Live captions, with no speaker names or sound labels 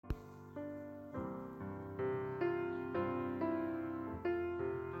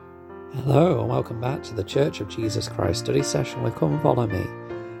Hello and welcome back to the Church of Jesus Christ study session with Come Follow Me.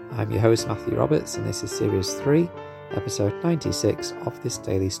 I'm your host Matthew Roberts and this is Series 3, Episode 96 of this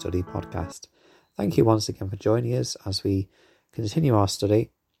daily study podcast. Thank you once again for joining us as we continue our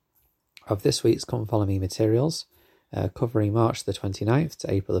study of this week's Come Follow Me materials, covering March the 29th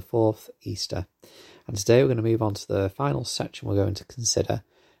to April the 4th, Easter. And today we're going to move on to the final section we're going to consider,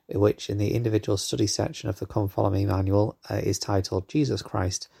 which in the individual study section of the Come Follow Me manual is titled Jesus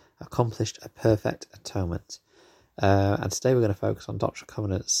Christ Accomplished a Perfect Atonement. And today we're going to focus on Doctrine and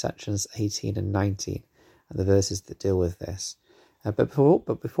Covenants sections 18 and 19 and the verses that deal with this. But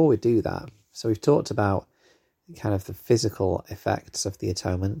before we do that, so we've talked about kind of the physical effects of the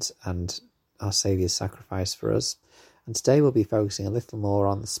atonement and our Saviour's sacrifice for us. And today we'll be focusing a little more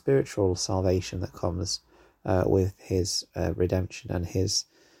on the spiritual salvation that comes with his redemption and his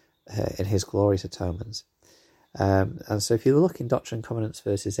glorious atonement. And so if you look in Doctrine and Covenants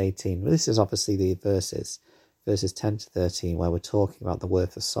verses 18, well, this is obviously the verses 10 to 13, where we're talking about the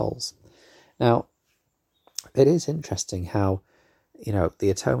worth of souls. Now, it is interesting how, the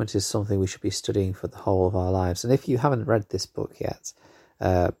atonement is something we should be studying for the whole of our lives. And if you haven't read this book yet,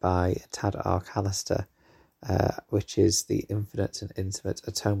 by Tad R. Callister, which is The Infinite and Intimate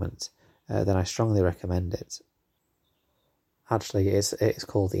Atonement, then I strongly recommend it. Actually, it's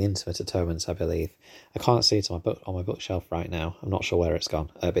called The Intimate Atonement, I believe. I can't see it on my bookshelf right now. I'm not sure where it's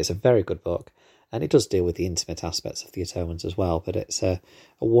gone. But it's a very good book. And it does deal with the intimate aspects of the atonement as well. But it's a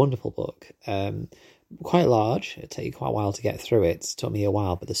wonderful book. Quite large. It'll take you quite a while to get through it. It took me a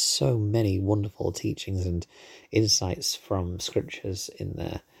while. But there's so many wonderful teachings and insights from scriptures in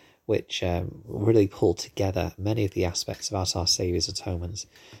there, which really pull together many of the aspects about our Saviour's atonement.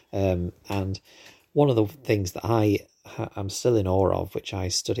 And one of the things that I'm still in awe of, which I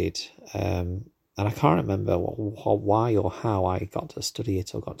studied, and I can't remember why or how I got to study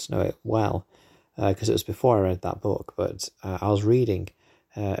it or got to know it well, because it was before I read that book, but I was reading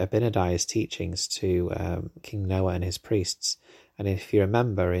Abinadiah's teachings to King Noah and his priests, and if you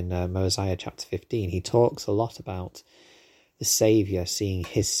remember in Mosiah chapter 15, he talks a lot about the Saviour seeing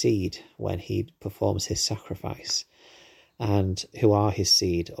his seed when he performs his sacrifice. And who are his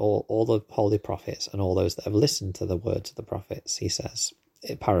seed? All the holy prophets and all those that have listened to the words of the prophets, he says,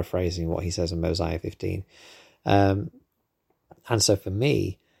 paraphrasing what he says in Mosiah 15. And so for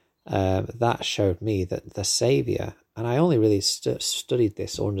me, that showed me that the Saviour, and I only really studied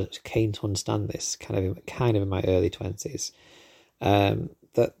this or came to understand this kind of in my early 20s,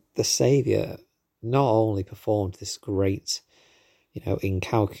 that the Saviour not only performed this great,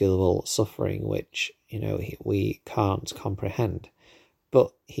 incalculable suffering, which, we can't comprehend,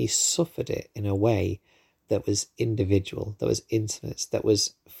 but he suffered it in a way that was individual, that was intimate, that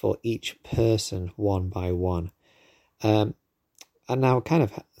was for each person one by one. And now kind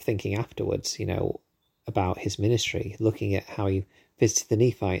of thinking afterwards, about his ministry, looking at how he visited the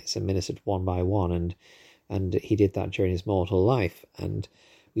Nephites and ministered one by one, and he did that during his mortal life, and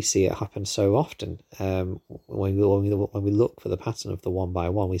we see it happen so often. When we look for the pattern of the one by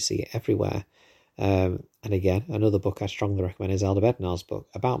one, we see it everywhere. And again, another book I strongly recommend is Elder Bednar's book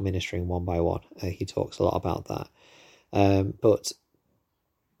about ministering one by one. He talks a lot about that. But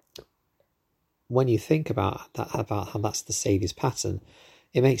when you think about how that's the Saviour's pattern,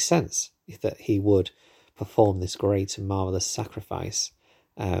 it makes sense that he would perform this great and marvellous sacrifice.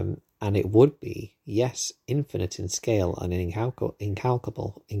 And it would be, yes, infinite in scale and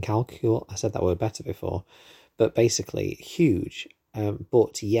incalculable. I said that word better before, but basically huge,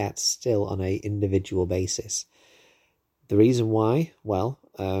 but yet still on an individual basis. The reason why, well,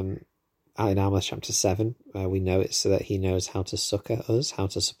 in Amos chapter 7, we know it's so that he knows how to succour us, how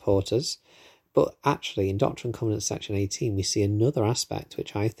to support us. But actually, in Doctrine and Covenants section 18, we see another aspect,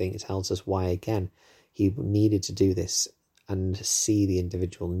 which I think tells us why, again, he needed to do this and see the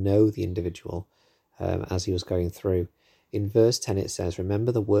individual, know the individual as he was going through. In verse 10 it says,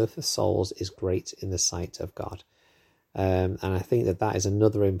 "Remember the worth of souls is great in the sight of God." And I think that is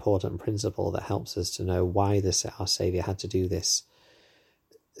another important principle that helps us to know why our Saviour had to do this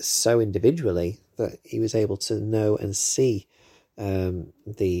so individually, that he was able to know and see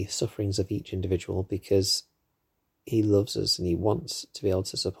the sufferings of each individual, because he loves us and he wants to be able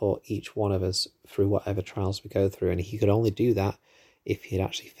to support each one of us through whatever trials we go through. And he could only do that if he had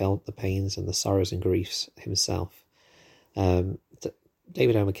actually felt the pains and the sorrows and griefs himself.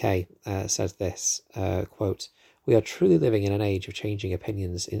 David O. McKay says this, quote, "We are truly living in an age of changing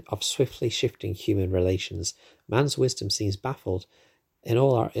opinions, of swiftly shifting human relations. Man's wisdom seems baffled. In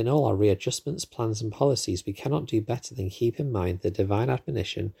all our readjustments, plans and policies, we cannot do better than keep in mind the divine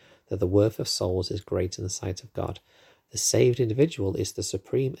admonition that the worth of souls is great in the sight of God. The saved individual is the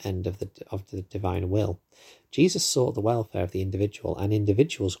supreme end of the divine will. Jesus sought the welfare of the individual, and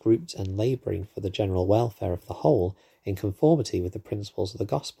individuals grouped and labouring for the general welfare of the whole in conformity with the principles of the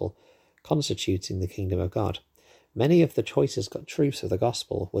gospel, constituting the kingdom of God. Many of the choicest truths of the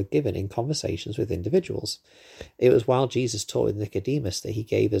gospel were given in conversations with individuals. It was while Jesus taught with Nicodemus that he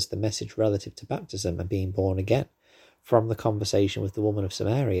gave us the message relative to baptism and being born again. From the conversation with the woman of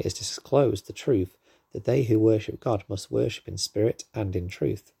Samaria is disclosed the truth that they who worship God must worship in spirit and in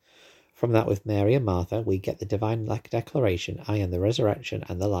truth. From that with Mary and Martha, we get the divine declaration, I am the resurrection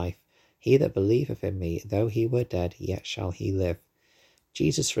and the life. He that believeth in me, though he were dead, yet shall he live.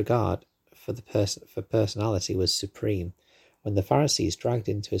 Jesus' regard for personality was supreme. When the Pharisees dragged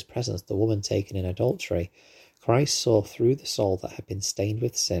into his presence the woman taken in adultery, Christ saw through the soul that had been stained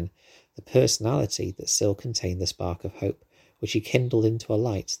with sin the personality that still contained the spark of hope, which he kindled into a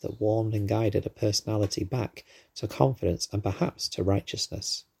light that warmed and guided a personality back to confidence and perhaps to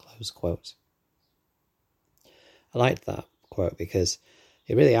righteousness. Close quote. I liked that quote because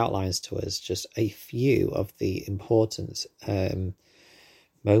it really outlines to us just a few of the important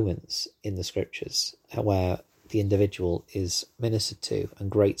moments in the scriptures where the individual is ministered to and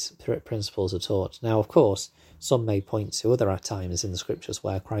great principles are taught. Now, of course, some may point to other times in the scriptures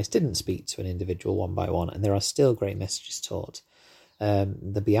where Christ didn't speak to an individual one by one, and there are still great messages taught.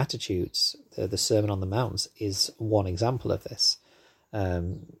 The Beatitudes, the Sermon on the Mount, is one example of this.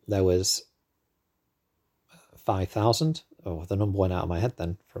 There was 5,000, the number went out of my head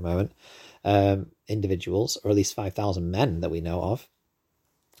then for a moment, individuals, or at least 5,000 men that we know of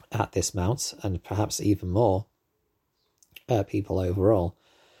at this mount, and perhaps even more people overall.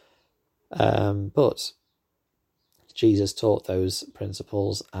 But Jesus taught those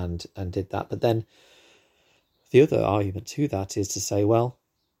principles and did that. But then the other argument to that is to say, well,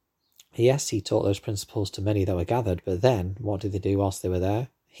 yes, he taught those principles to many that were gathered, but then what did they do whilst they were there?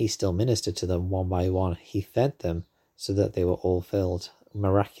 He still ministered to them one by one. He fed them so that they were all filled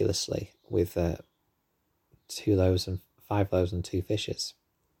miraculously with 2 loaves and 5 loaves and 2 fishes.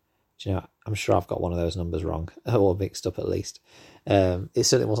 Do you know, I'm sure I've got one of those numbers wrong, or mixed up at least. It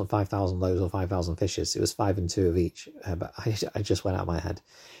certainly wasn't 5,000 loaves or 5,000 fishes. It was 5 and 2 of each, but I just went out of my head.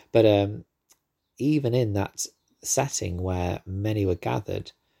 But even in that setting where many were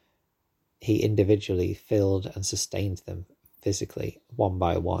gathered, he individually filled and sustained them physically, one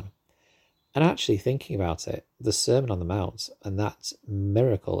by one. And actually thinking about it, the Sermon on the Mount and that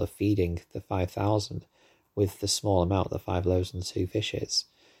miracle of feeding the 5,000 with the small amount, the 5 loaves and 2 fishes,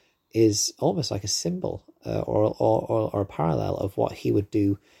 is almost like a symbol or a parallel of what he would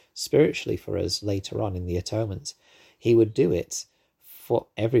do spiritually for us later on in the atonement. He would do it for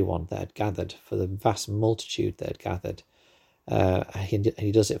everyone that had gathered, for the vast multitude that had gathered.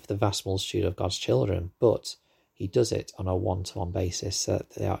 He does it for the vast multitude of God's children, but he does it on a one-to-one basis so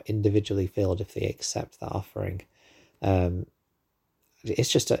that they are individually filled if they accept that offering.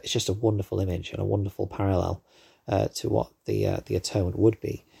 It's just a wonderful image and a wonderful parallel to what the atonement would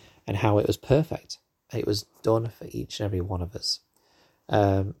be, and how it was perfect. It was done for each and every one of us.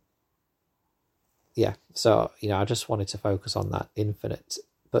 So, I just wanted to focus on that infinite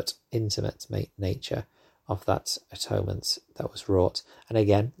but intimate nature of that atonement that was wrought. And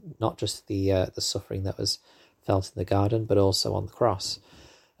again, not just the suffering that was felt in the garden, but also on the cross.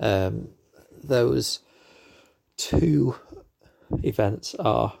 Those 2 events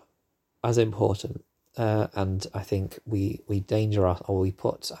are as important. And I think we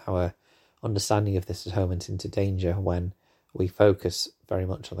put our understanding of this atonement into danger when we focus very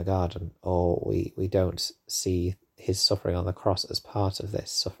much on the garden, or we don't see his suffering on the cross as part of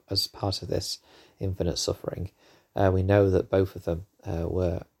this infinite suffering. We know that both of them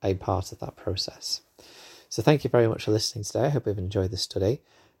were a part of that process. So thank you very much for listening today. I hope you've enjoyed this study.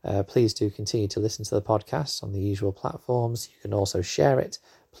 Please do continue to listen to the podcast on the usual platforms. You can also share it.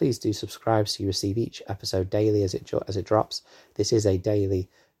 Please do subscribe so you receive each episode daily as it drops. This is a daily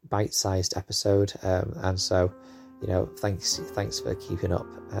bite-sized episode, and so thanks for keeping up,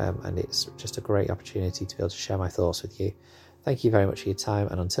 and it's just a great opportunity to be able to share my thoughts with you. Thank you very much for your time,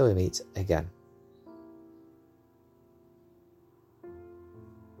 and until we meet again.